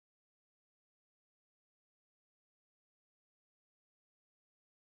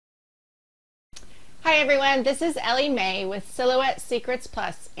Hi everyone, this is Ellie Mae with Silhouette Secrets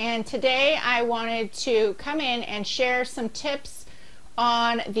Plus, and today I wanted to come in and share some tips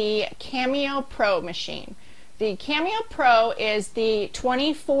on the CAMEO Pro machine. The CAMEO Pro is the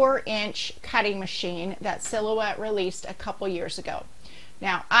 24-inch cutting machine that Silhouette released a couple years ago.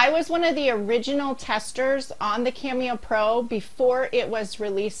 Now, I was one of the original testers on the CAMEO Pro before it was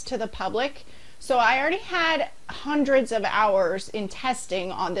released to the public, so I already had hundreds of hours in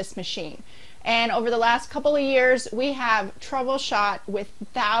testing on this machine. And over the last couple of years, we have troubleshot with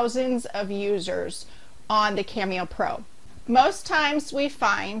thousands of users on the CAMEO Pro. Most times we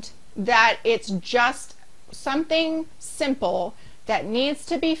find that it's just something simple that needs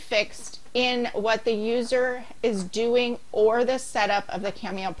to be fixed in what the user is doing or the setup of the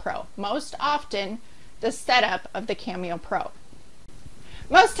CAMEO Pro. Most often, the setup of the CAMEO Pro.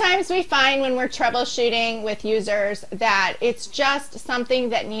 Most times we find when we're troubleshooting with users that it's just something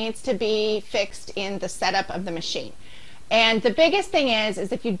that needs to be fixed in the setup of the machine. And the biggest thing is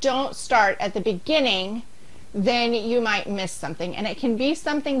if you don't start at the beginning, then you might miss something, and it can be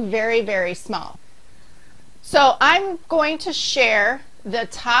something very, very small. So I'm going to share the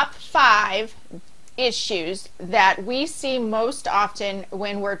top 5 issues that we see most often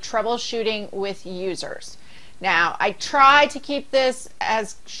when we're troubleshooting with users. Now, I try to keep this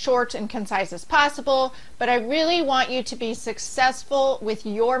as short and concise as possible, but I really want you to be successful with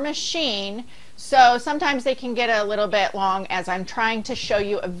your machine, so sometimes they can get a little bit long as I'm trying to show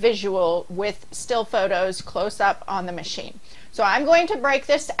you a visual with still photos close up on the machine. So I'm going to break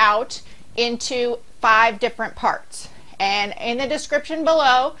this out into 5 different parts, and in the description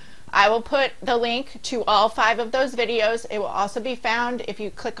below I will put the link to all 5 of those videos. It will also be found if you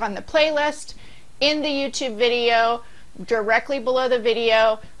click on the playlist in the YouTube video. Directly below the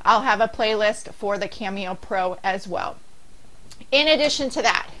video, I'll have a playlist for the CAMEO Pro as well. In addition to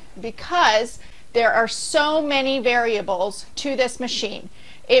that, because there are so many variables to this machine,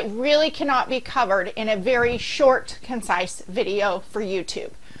 it really cannot be covered in a very short, concise video for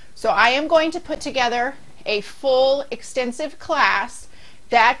YouTube. So I am going to put together a full, extensive class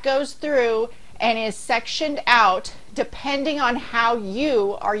that goes through and is sectioned out depending on how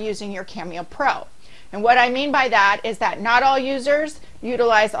you are using your CAMEO Pro. And what I mean by that is that not all users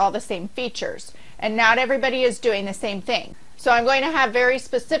utilize all the same features, and not everybody is doing the same thing. So I'm going to have very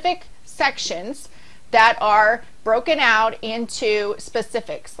specific sections that are broken out into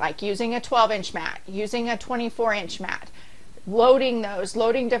specifics, like using a 12-inch mat, using a 24-inch mat, loading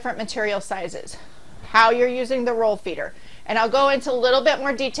different material sizes, how you're using the roll feeder. And I'll go into a little bit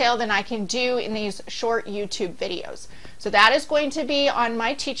more detail than I can do in these short YouTube videos. So that is going to be on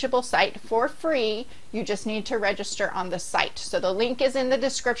my Teachable site for free. You just need to register on the site. So the link is in the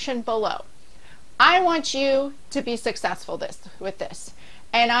description below. I want you to be successful with this.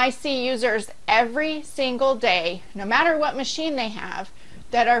 And I see users every single day, no matter what machine they have,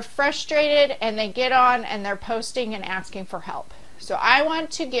 that are frustrated, and they get on and they're posting and asking for help. So I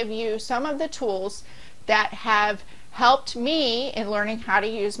want to give you some of the tools that have helped me in learning how to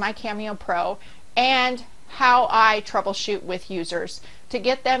use my CAMEO Pro and how I troubleshoot with users to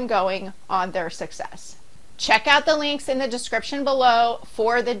get them going on their success. Check out the links in the description below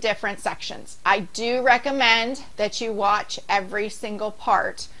for the different sections. I do recommend that you watch every single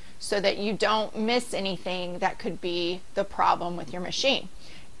part so that you don't miss anything that could be the problem with your machine.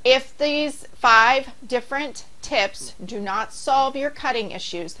 If these 5 different tips do not solve your cutting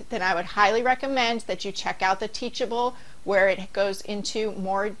issues, then I would highly recommend that you check out the Teachable, where it goes into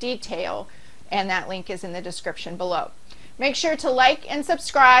more detail, and that link is in the description below. Make sure to like and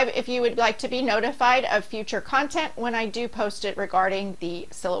subscribe if you would like to be notified of future content when I do post it regarding the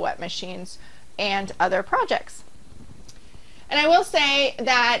Silhouette machines and other projects. And I will say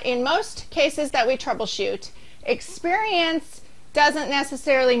that in most cases that we troubleshoot, experience doesn't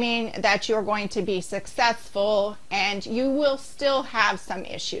necessarily mean that you're going to be successful, and you will still have some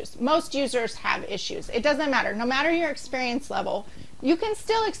issues. Most users have issues. It doesn't matter. No matter your experience level, you can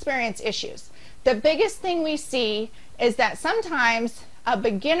still experience issues. The biggest thing we see is that sometimes a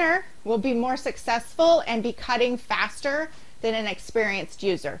beginner will be more successful and be cutting faster than an experienced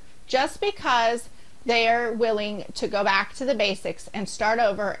user, just because they are willing to go back to the basics and start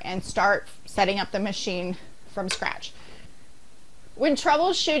over and start setting up the machine from scratch. When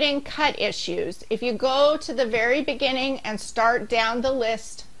troubleshooting cut issues, if you go to the very beginning and start down the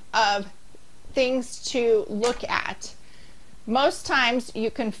list of things to look at, most times you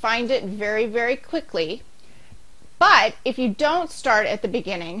can find it very, very quickly. But if you don't start at the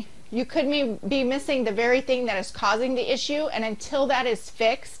beginning, you could be missing the very thing that is causing the issue, and until that is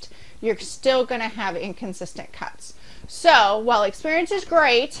fixed, you're still going to have inconsistent cuts. So while experience is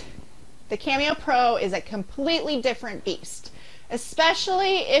great, the CAMEO Pro is a completely different beast,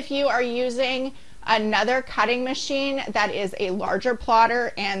 especially if you are using another cutting machine that is a larger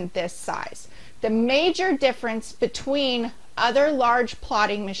plotter and this size. The major difference between other large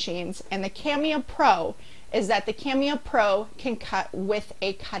plotting machines and the CAMEO Pro is that the CAMEO Pro can cut with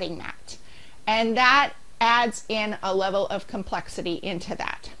a cutting mat, and that adds in a level of complexity into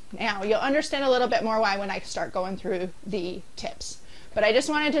that. Now you'll understand a little bit more why when I start going through the tips. But I just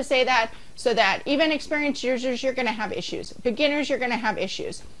wanted to say that so that even experienced users, you're going to have issues. Beginners, you're going to have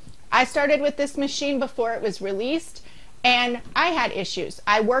issues. I started with this machine before it was released, and I had issues.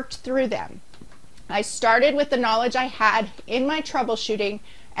 I worked through them. I started with the knowledge I had in my troubleshooting,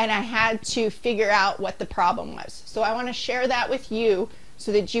 and I had to figure out what the problem was. So I want to share that with you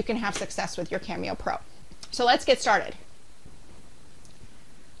so that you can have success with your CAMEO Pro. So let's get started.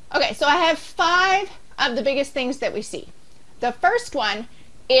 Okay, so I have 5 of the biggest things that we see. The first one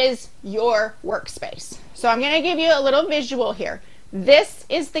is your workspace. So I'm going to give you a little visual here. This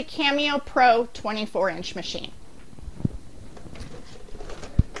is the CAMEO Pro 24-inch machine.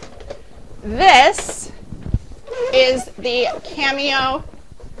 This is the CAMEO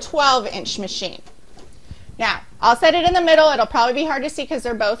 12-inch machine. Now, I'll set it in the middle. It'll probably be hard to see because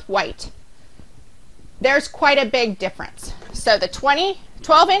they're both white. There's quite a big difference. So the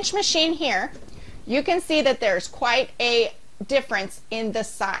 12-inch machine here, you can see that there's quite a difference in the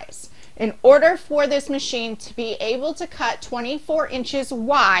size. In order for this machine to be able to cut 24 inches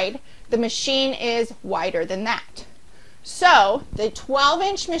wide, the machine is wider than that. So the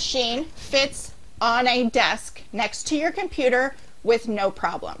 12-inch machine fits on a desk next to your computer with no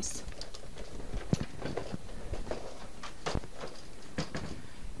problems.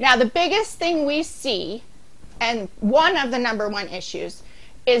 Now the biggest thing we see, and one of the #1 issues,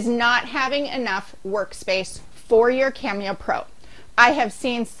 is not having enough workspace for your CAMEO Pro. I have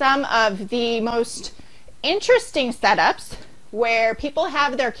seen some of the most interesting setups where people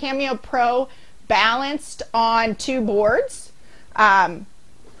have their CAMEO Pro balanced on 2 boards.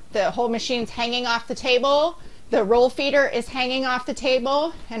 The whole machine's hanging off the table. The roll feeder is hanging off the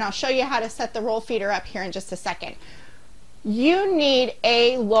table, and I'll show you how to set the roll feeder up here in just a second. You need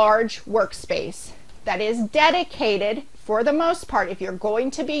a large workspace that is dedicated, for the most part, if you're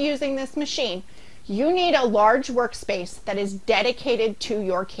going to be using this machine, you need a large workspace that is dedicated to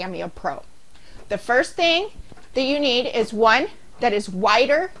your CAMEO Pro. The first thing that you need is one that is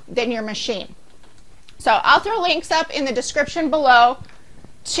wider than your machine. So I'll throw links up in the description below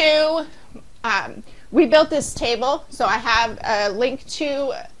to, we built this table, so I have a link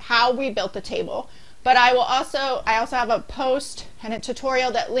to how we built the table. But I also have a post and a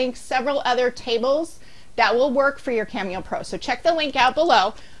tutorial that links several other tables that will work for your CAMEO Pro. So check the link out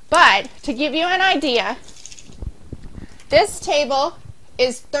below. But to give you an idea, this table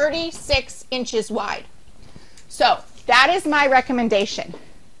is 36 inches wide. So that is my recommendation.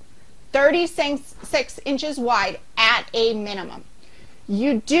 36 inches wide at a minimum.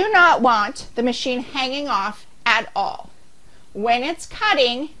 You do not want the machine hanging off at all. When it's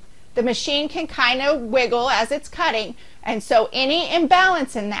cutting, the machine can kind of wiggle as it's cutting, and so any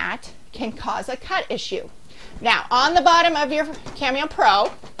imbalance in that can cause a cut issue. Now, on the bottom of your CAMEO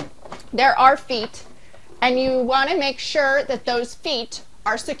Pro, there are feet, and you want to make sure that those feet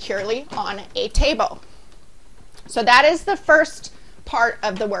are securely on a table. So that is the first part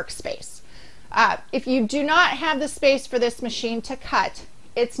of the workspace. If you do not have the space for this machine to cut,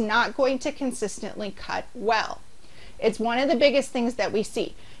 it's not going to consistently cut well. It's one of the biggest things that we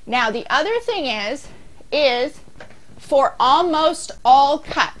see. Now the other thing is for almost all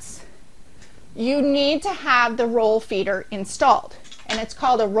cuts, you need to have the roll feeder installed, and it's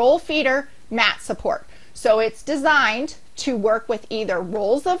called a roll feeder mat support. So it's designed to work with either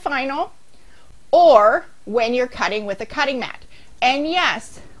rolls of vinyl or when you're cutting with a cutting mat. And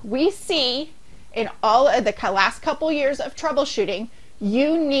yes, we see in all of the last couple years of troubleshooting,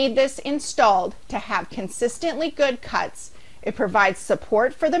 you need this installed to have consistently good cuts. It provides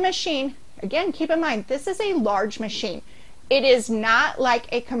support for the machine. Again, keep in mind, this is a large machine. It is not like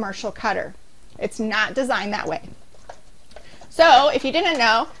a commercial cutter. It's not designed that way. So if you didn't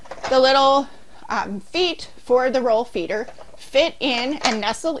know, the little feet for the roll feeder fit in and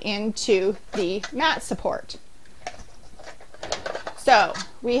nestle into the mat support. So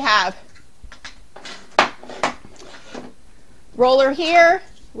we have roller here,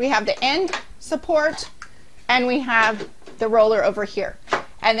 we have the end support, and we have the roller over here.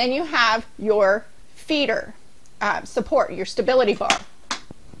 And then you have your feeder support, your stability bar.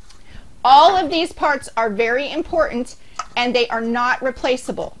 All of these parts are very important, and they are not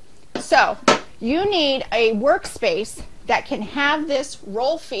replaceable. So you need a workspace that can have this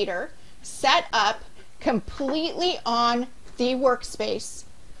roll feeder set up completely on the workspace,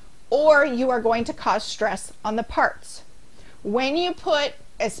 or you are going to cause stress on the parts. When you put,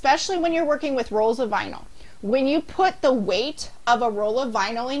 especially when you're working with rolls of vinyl, when you put the weight of a roll of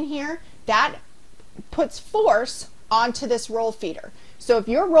vinyl in here, that puts force onto this roll feeder. So if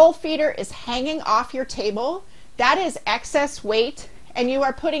your roll feeder is hanging off your table, that is excess weight and you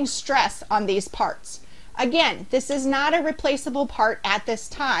are putting stress on these parts. Again, this is not a replaceable part at this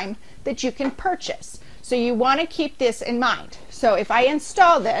time that you can purchase. So you want to keep this in mind. So if I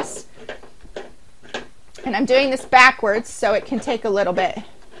install this, and I'm doing this backwards so it can take a little bit,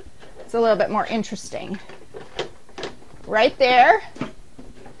 it's a little bit more interesting. Right there,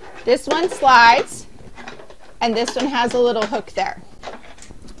 this one slides, and this one has a little hook there.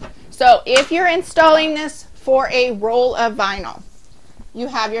 So if you're installing this for a roll of vinyl, you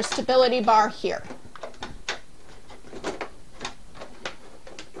have your stability bar here.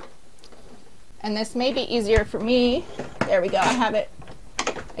 And this may be easier for me. There we go, I have it.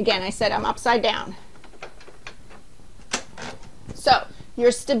 Again, I said I'm upside down. So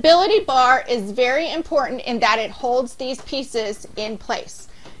your stability bar is very important in that it holds these pieces in place.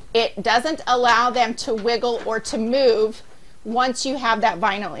 It doesn't allow them to wiggle or to move once you have that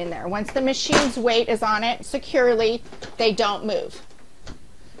vinyl in there. Once the machine's weight is on it securely, they don't move.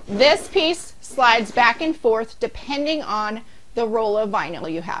 This piece slides back and forth depending on the roll of vinyl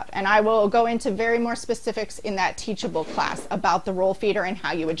you have. And I will go into very more specifics in that Teachable class about the roll feeder and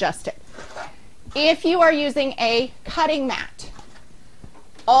how you adjust it. If you are using a cutting mat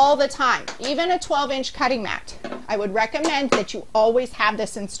all the time, even a 12-inch cutting mat, I would recommend that you always have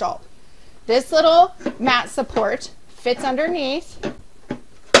this installed. This little mat support fits underneath.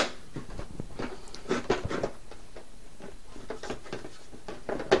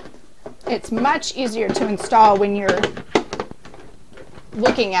 It's much easier to install when you're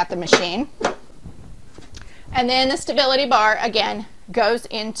looking at the machine. And then the stability bar, again, goes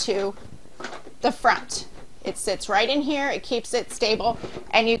into the front. It sits right in here, it keeps it stable,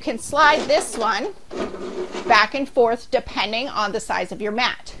 and you can slide this one back and forth depending on the size of your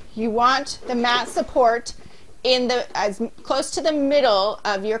mat. You want the mat support in the as close to the middle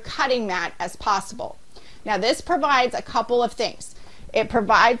of your cutting mat as possible. Now this provides a couple of things. It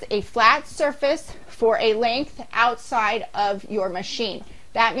provides a flat surface for a length outside of your machine.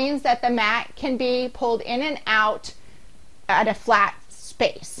 That means that the mat can be pulled in and out at a flat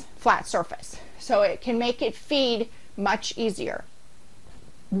space, flat surface. So it can make it feed much easier.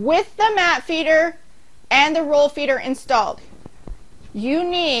 With the mat feeder and the roll feeder installed, you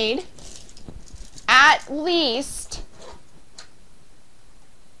need at least,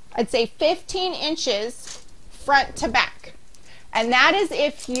 I'd say 15 inches front to back. And that is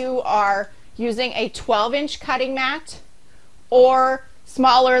if you are using a 12-inch cutting mat or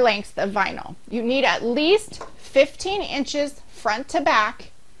smaller lengths of vinyl. You need at least 15 inches front to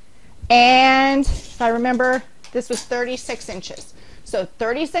back. And if I remember, this was 36 inches. So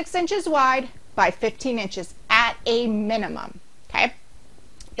 36 inches wide by 15 inches at a minimum, okay?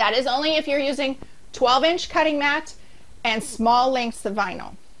 That is only if you're using 12-inch cutting mat and small lengths of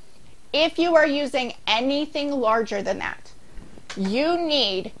vinyl. If you are using anything larger than that, you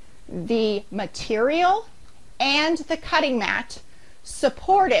need the material and the cutting mat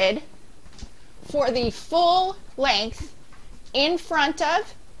supported for the full length in front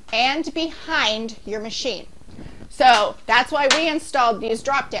of and behind your machine. So that's why we installed these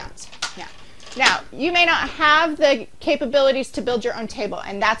drop downs. Now, you may not have the capabilities to build your own table,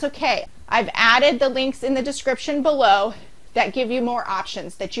 and that's okay. I've added the links in the description below that give you more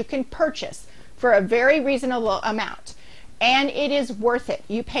options that you can purchase for a very reasonable amount. And it is worth it.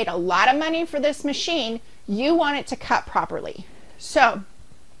 You paid a lot of money for this machine. You want it to cut properly. So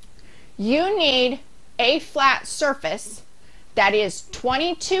you need a flat surface that is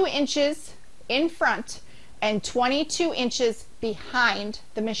 22 inches in front and 22 inches behind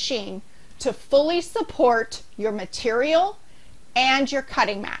the machine to fully support your material and your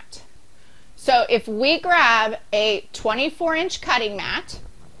cutting mat. So if we grab a 24-inch cutting mat,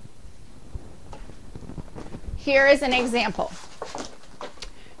 here is an example.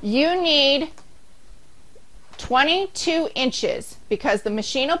 You need 22 inches because the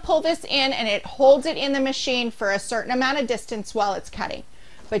machine will pull this in and it holds it in the machine for a certain amount of distance while it's cutting.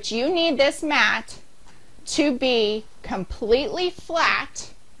 But you need this mat to be completely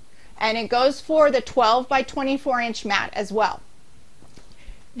flat, and it goes for the 12 by 24 inch mat as well.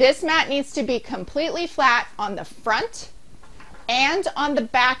 This mat needs to be completely flat on the front and on the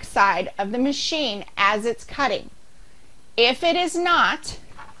back side of the machine as it's cutting. If it is not,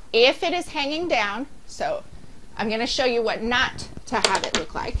 if it is hanging down, so I'm going to show you what not to have it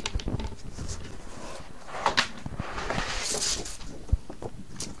look like.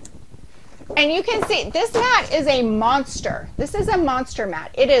 And you can see this mat is a monster. This is a monster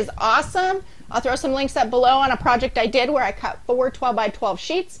mat. It is awesome. I'll throw some links up below on a project I did where I cut 4 12 by 12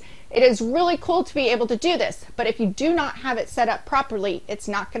 sheets. It is really cool to be able to do this, but if you do not have it set up properly, it's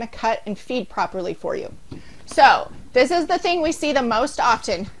not going to cut and feed properly for you. So this is the thing we see the most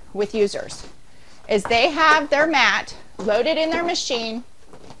often with users, is they have their mat loaded in their machine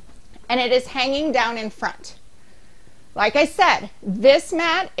and it is hanging down in front. Like I said, this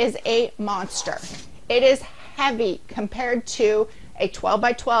mat is a monster. It is heavy compared to a 12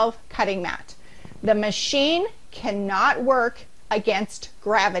 by 12 cutting mat. The machine cannot work against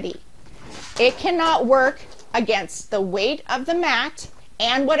gravity. It cannot work against the weight of the mat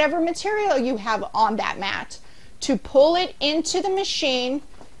and whatever material you have on that mat to pull it into the machine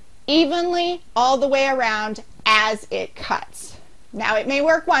evenly all the way around as it cuts. Now it may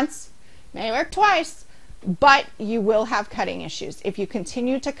work once, may work twice, but you will have cutting issues if you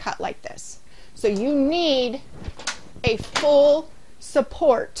continue to cut like this. So you need a full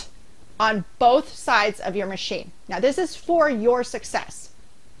support on both sides of your machine. Now this is for your success.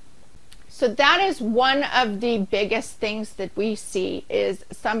 So that is one of the biggest things that we see, is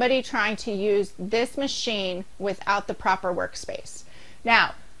somebody trying to use this machine without the proper workspace.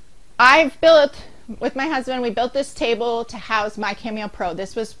 Now, with my husband, we built this table to house my CAMEO Pro.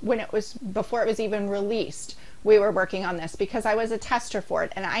 This was before it was even released. We were working on this because I was a tester for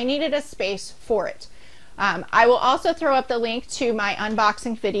it and I needed a space for it. I will also throw up the link to my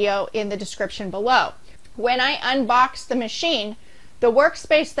unboxing video in the description below. When I unboxed the machine, the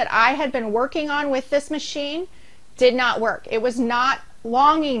workspace that I had been working on with this machine did not work. It was not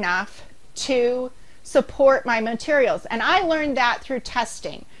long enough to support my materials. And I learned that through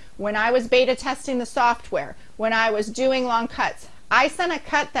testing. When I was beta testing the software, when I was doing long cuts, I sent a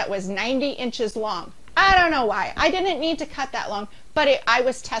cut that was 90 inches long. I don't know why. I didn't need to cut that long, but I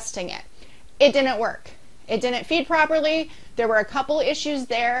was testing it. It didn't work. It didn't feed properly. There were a couple issues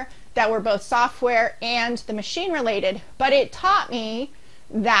there that were both software and the machine related, but it taught me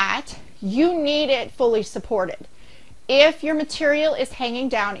that you need it fully supported. If your material is hanging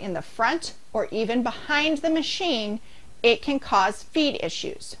down in the front or even behind the machine, it can cause feed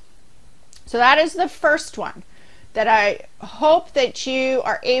issues. So that is the first one, that I hope that you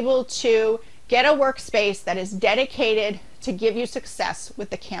are able to get a workspace that is dedicated to give you success with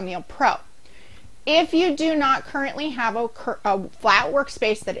the CAMEO Pro. If you do not currently have a flat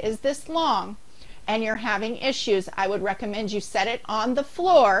workspace that is this long and you're having issues, I would recommend you set it on the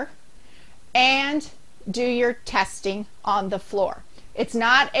floor and do your testing on the floor. It's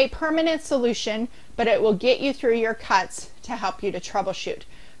not a permanent solution, but it will get you through your cuts to help you to troubleshoot.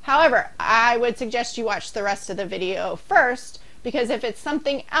 However, I would suggest you watch the rest of the video first, because if it's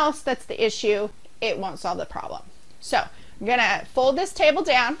something else that's the issue, it won't solve the problem. So I'm going to fold this table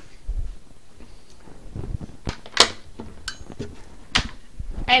down.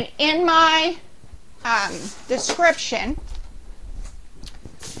 And in my description,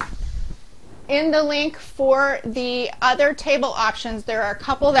 in the link for the other table options, there are a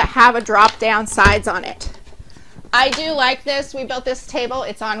couple that have a drop down sides on it. I do like this. We built this table.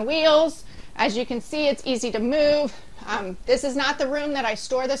 It's on wheels. As you can see, it's easy to move. This is not the room that I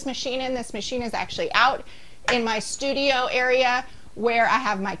store this machine in. This machine is actually out in my studio area where I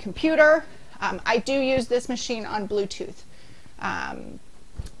have my computer. I do use this machine on Bluetooth.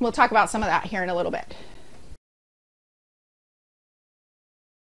 We'll talk about some of that here in a little bit.